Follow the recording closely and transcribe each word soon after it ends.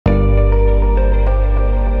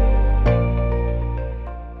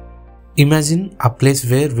Imagine a place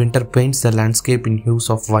where winter paints the landscape in hues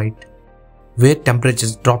of white, where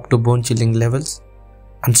temperatures drop to bone-chilling levels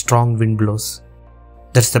and strong wind blows.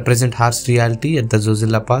 That's the present harsh reality at the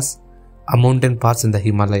Zojila Pass, a mountain pass in the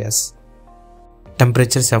Himalayas.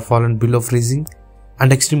 Temperatures have fallen below freezing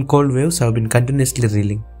and extreme cold waves have been continuously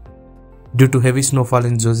reeling. Due to heavy snowfall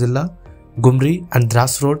in Zojila, Gumri and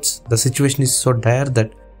Dras roads, the situation is so dire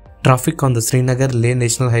that traffic on the Srinagar-Leh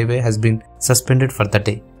National Highway has been suspended for the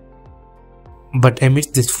day. But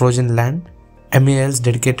amidst this frozen land, MEIL's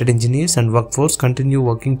dedicated engineers and workforce continue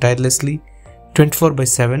working tirelessly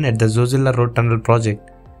 24/7 at the Zojila Road Tunnel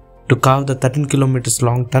project to carve the 13 km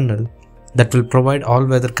long tunnel that will provide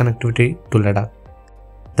all-weather connectivity to Ladakh.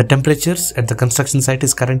 The temperatures at the construction site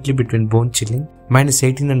is currently between bone-chilling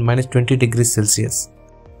 -18 and -20 degrees Celsius.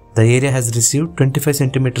 The area has received 25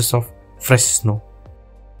 centimeters of fresh snow.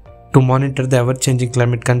 To monitor the ever-changing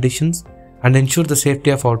climate conditions and ensure the safety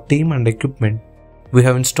of our team and equipment, we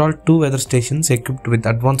have installed 2 weather stations equipped with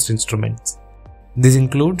advanced instruments. These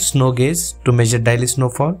include snow gauge to measure daily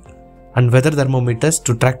snowfall and weather thermometers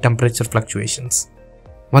to track temperature fluctuations.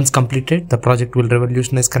 Once completed, the project will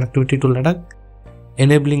revolutionize connectivity to Ladakh,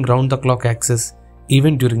 enabling round-the-clock access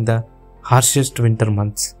even during the harshest winter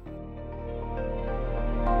months.